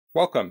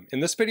Welcome.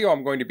 In this video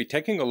I'm going to be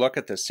taking a look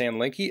at the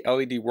Sanlinkee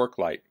LED work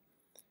light.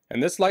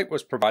 And this light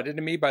was provided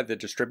to me by the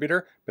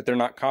distributor, but they're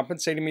not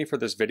compensating me for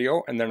this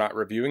video and they're not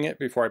reviewing it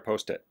before I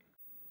post it.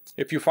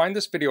 If you find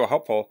this video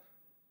helpful,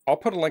 I'll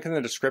put a link in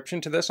the description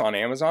to this on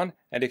Amazon,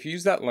 and if you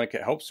use that link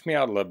it helps me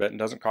out a little bit and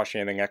doesn't cost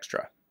you anything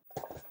extra.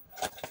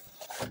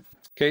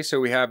 Okay, so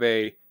we have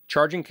a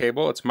charging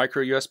cable, it's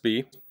micro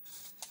USB.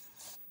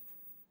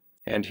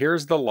 And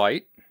here's the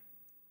light.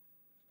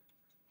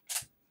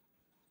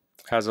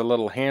 Has a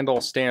little handle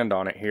stand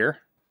on it here,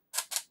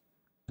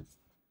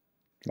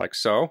 like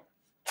so.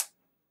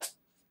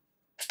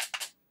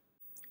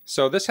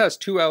 So this has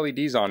two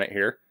LEDs on it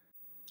here.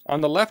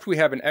 On the left we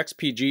have an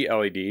XPG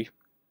LED,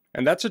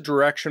 and that's a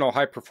directional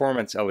high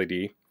performance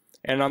LED.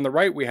 And on the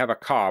right we have a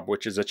COB,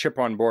 which is a chip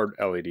on board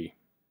LED.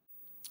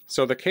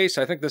 So the case,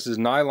 I think this is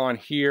nylon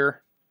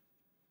here,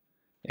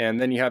 and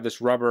then you have this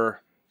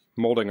rubber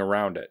molding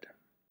around it.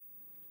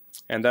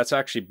 And that's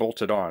actually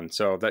bolted on,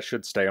 so that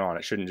should stay on.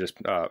 It shouldn't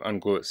just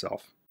unglue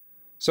itself.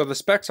 So the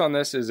specs on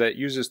this is that it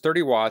uses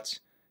 30 watts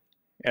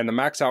and the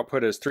max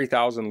output is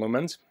 3000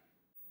 lumens.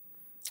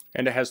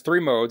 And it has three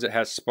modes. It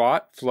has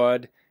spot,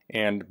 flood,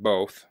 and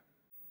both.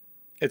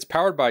 It's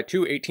powered by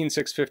two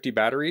 18650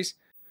 batteries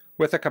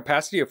with a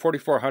capacity of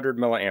 4400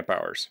 milliamp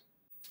hours.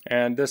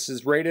 And this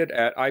is rated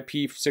at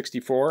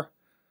IP64.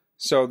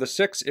 So the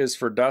 6 is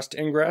for dust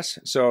ingress,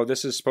 so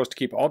this is supposed to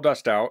keep all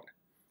dust out.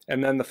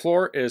 And then the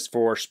floor is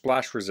for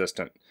splash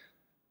resistant.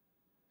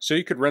 So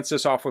you could rinse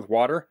this off with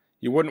water.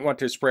 You wouldn't want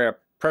to spray a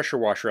pressure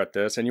washer at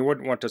this, and you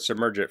wouldn't want to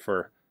submerge it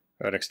for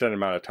an extended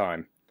amount of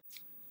time.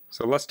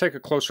 So let's take a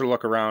closer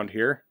look around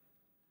here.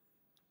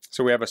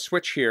 So we have a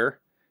switch here,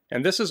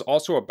 and this is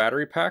also a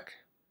battery pack.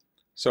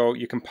 So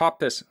you can pop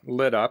this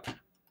lid up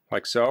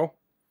like so,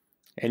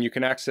 and you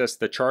can access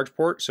the charge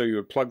port, so you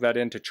would plug that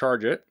in to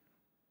charge it.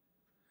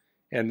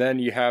 And then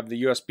you have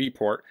the USB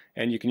port,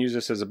 and you can use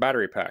this as a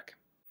battery pack.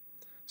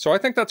 So I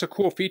think that's a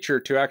cool feature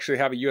to actually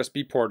have a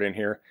USB port in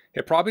here.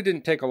 It probably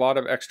didn't take a lot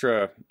of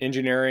extra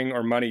engineering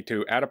or money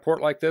to add a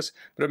port like this,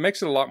 but it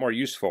makes it a lot more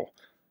useful.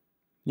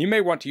 You may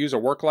want to use a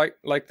work light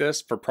like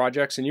this for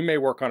projects, and you may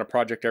work on a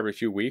project every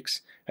few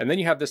weeks, and then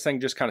you have this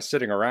thing just kind of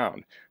sitting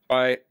around.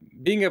 By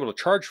being able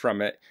to charge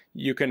from it,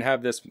 you can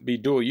have this be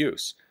dual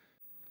use.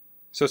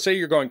 So say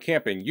you're going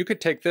camping, you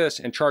could take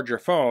this and charge your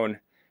phone,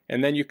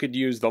 and then you could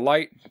use the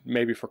light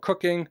maybe for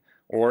cooking,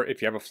 or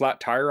if you have a flat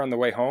tire on the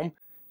way home,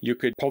 you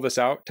could pull this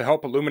out to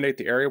help illuminate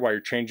the area while you're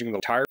changing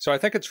the tire. So I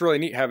think it's really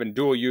neat having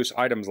dual use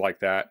items like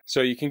that, so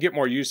you can get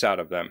more use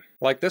out of them.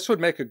 Like this would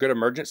make a good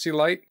emergency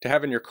light to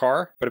have in your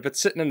car, but if it's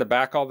sitting in the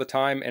back all the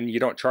time and you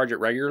don't charge it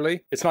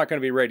regularly, it's not going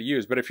to be ready to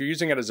use. But if you're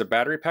using it as a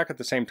battery pack at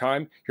the same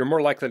time, you're more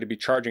likely to be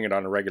charging it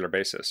on a regular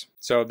basis.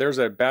 So there's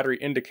a battery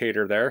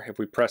indicator there. If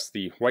we press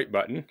the white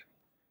button, you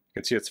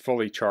can see it's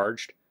fully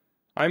charged.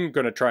 I'm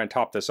going to try and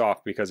top this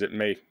off because it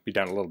may be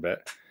down a little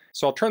bit.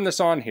 So I'll turn this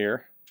on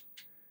here.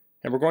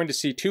 And we're going to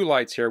see two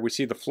lights here. We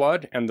see the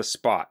flood and the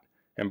spot.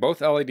 And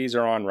both LEDs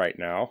are on right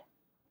now.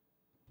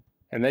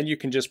 And then you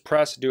can just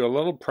press, do a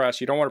little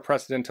press. You don't want to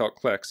press it until it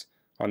clicks.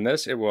 On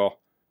this, it will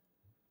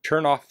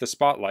turn off the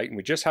spotlight, and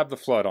we just have the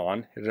flood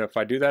on. And if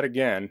I do that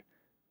again,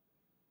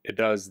 it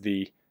does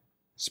the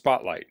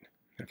spotlight.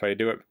 If I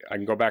do it, I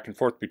can go back and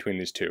forth between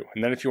these two.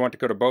 And then if you want to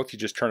go to both, you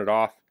just turn it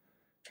off,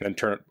 and then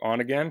turn it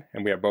on again,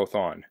 and we have both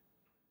on.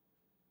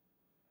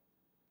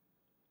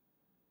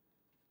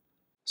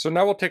 So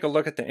now we'll take a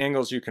look at the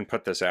angles you can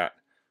put this at.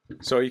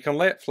 So you can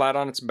lay it flat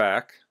on its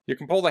back. You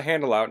can pull the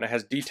handle out and it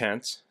has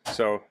detents.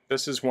 So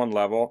this is one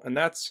level, and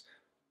that's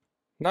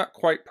not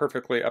quite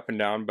perfectly up and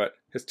down, but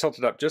it's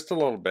tilted up just a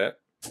little bit.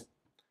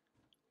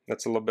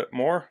 That's a little bit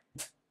more.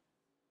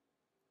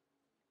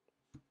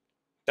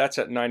 That's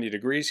at 90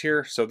 degrees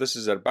here, so this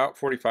is at about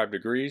 45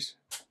 degrees.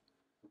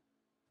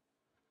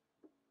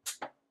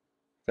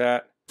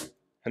 That,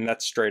 and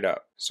that's straight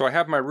up. So I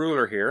have my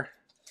ruler here.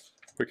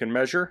 We can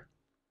measure.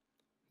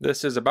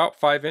 This is about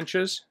 5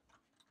 inches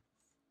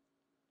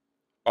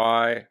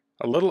by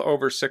a little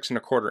over 6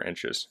 1/4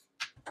 inches.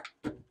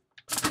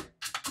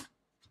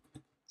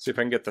 See if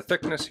I can get the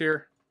thickness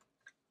here.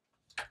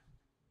 I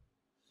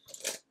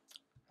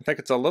think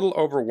it's a little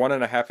over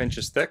 1.5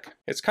 inches thick.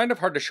 It's kind of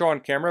hard to show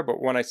on camera,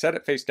 but when I set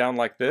it face down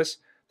like this,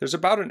 there's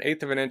about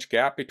 1/8 of an inch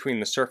gap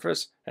between the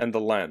surface and the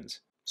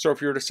lens. So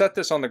if you were to set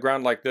this on the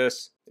ground like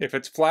this, if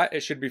it's flat, it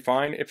should be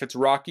fine. If it's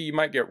rocky, you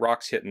might get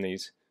rocks hitting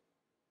these.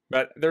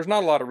 But there's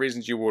not a lot of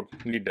reasons you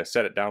would need to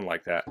set it down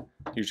like that.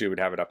 Usually we'd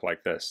have it up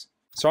like this.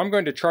 So I'm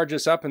going to charge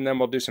this up and then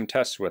we'll do some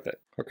tests with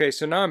it. Okay,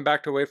 so now I'm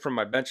backed away from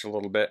my bench a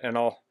little bit and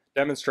I'll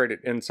demonstrate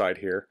it inside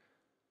here.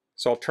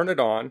 So I'll turn it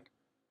on.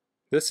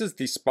 This is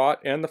the spot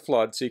and the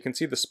flood, so you can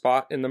see the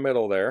spot in the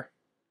middle there.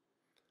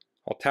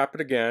 I'll tap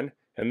it again,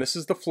 and this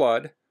is the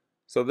flood.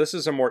 So this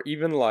is a more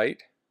even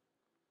light.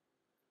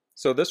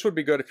 So this would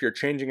be good if you're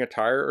changing a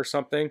tire or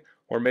something,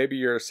 or maybe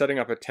you're setting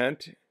up a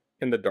tent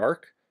in the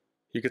dark.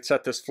 You could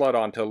set this flood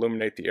on to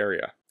illuminate the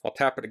area. I'll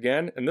tap it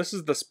again, and this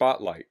is the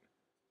spotlight.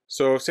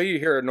 So say you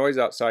hear a noise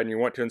outside and you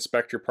want to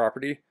inspect your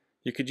property,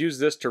 you could use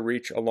this to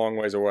reach a long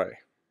ways away.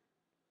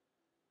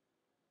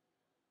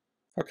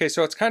 Okay,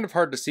 so it's kind of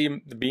hard to see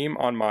the beam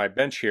on my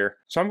bench here,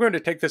 so I'm going to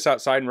take this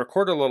outside and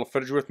record a little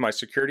footage with my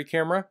security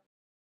camera.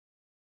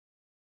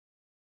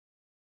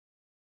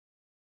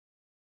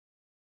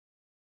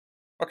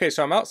 Okay,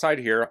 so I'm outside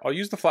here. I'll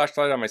use the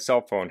flashlight on my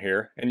cell phone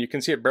here, and you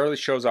can see it barely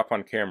shows up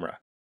on camera.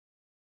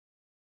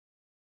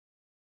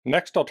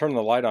 Next, I'll turn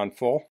the light on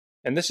full,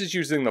 and this is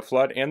using the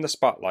flood and the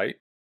spotlight.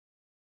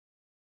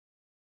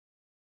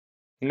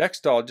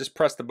 Next, I'll just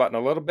press the button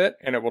a little bit,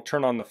 and it will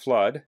turn on the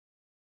flood.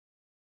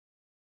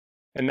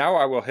 And now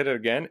I will hit it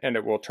again, and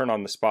it will turn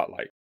on the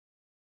spotlight.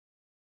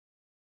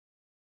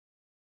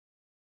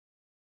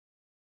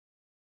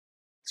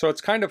 So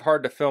it's kind of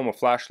hard to film a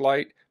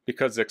flashlight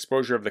because the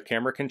exposure of the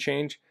camera can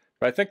change,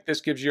 but I think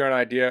this gives you an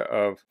idea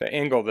of the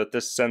angle that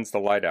this sends the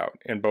light out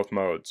in both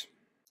modes.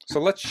 So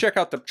let's check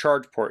out the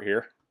charge port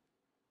here.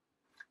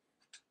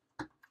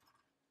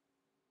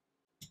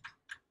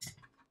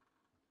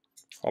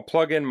 I'll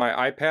plug in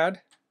my iPad.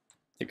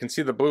 You can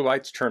see the blue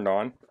lights turned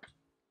on.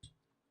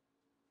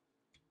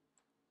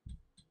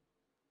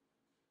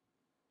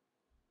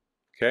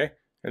 Okay,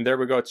 and there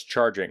we go, it's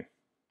charging.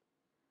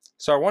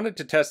 So I wanted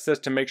to test this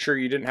to make sure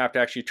you didn't have to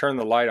actually turn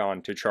the light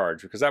on to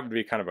charge, because that would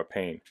be kind of a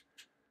pain.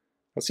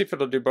 Let's see if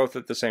it'll do both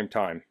at the same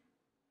time.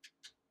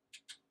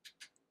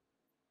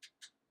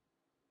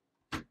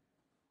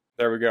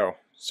 There we go.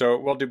 So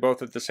it will do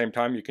both at the same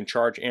time. You can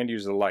charge and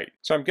use the light.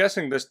 So I'm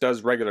guessing this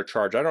does regular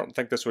charge. I don't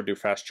think this would do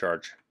fast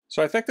charge.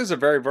 So I think this is a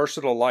very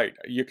versatile light.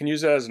 You can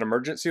use it as an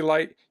emergency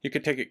light. You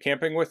could take it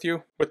camping with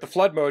you. With the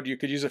flood mode, you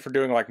could use it for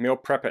doing like meal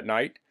prep at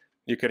night.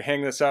 You could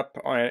hang this up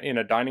in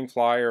a dining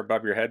fly or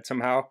above your head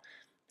somehow,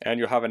 and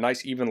you'll have a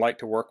nice even light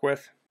to work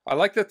with. I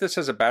like that this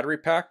has a battery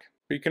pack,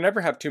 but you can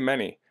never have too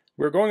many.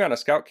 We were going on a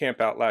scout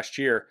camp out last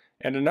year,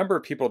 and a number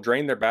of people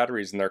drained their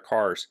batteries in their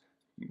cars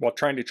while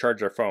trying to charge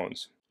their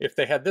phones. If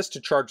they had this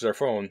to charge their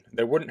phone,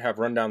 they wouldn't have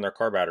run down their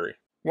car battery.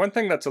 One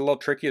thing that's a little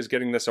tricky is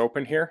getting this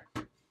open here.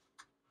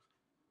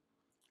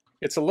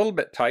 It's a little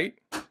bit tight,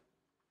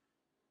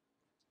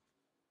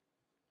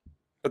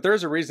 but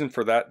there's a reason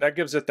for that. That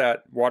gives it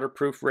that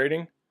waterproof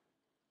rating.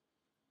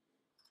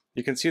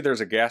 You can see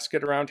there's a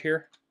gasket around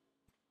here.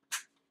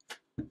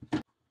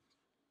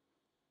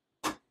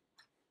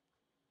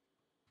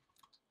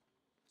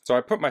 So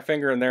I put my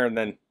finger in there and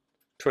then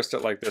twist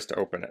it like this to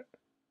open it.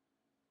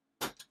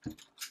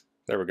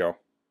 There we go.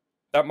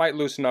 That might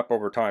loosen up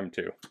over time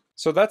too.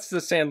 So that's the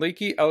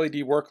Sanlinkee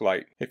LED work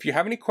light. If you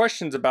have any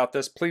questions about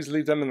this, please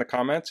leave them in the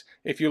comments.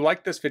 If you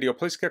like this video,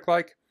 please click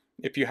like.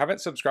 If you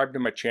haven't subscribed to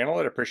my channel,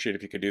 I'd appreciate it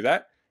if you could do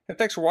that. And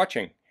thanks for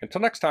watching.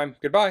 Until next time,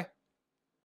 goodbye.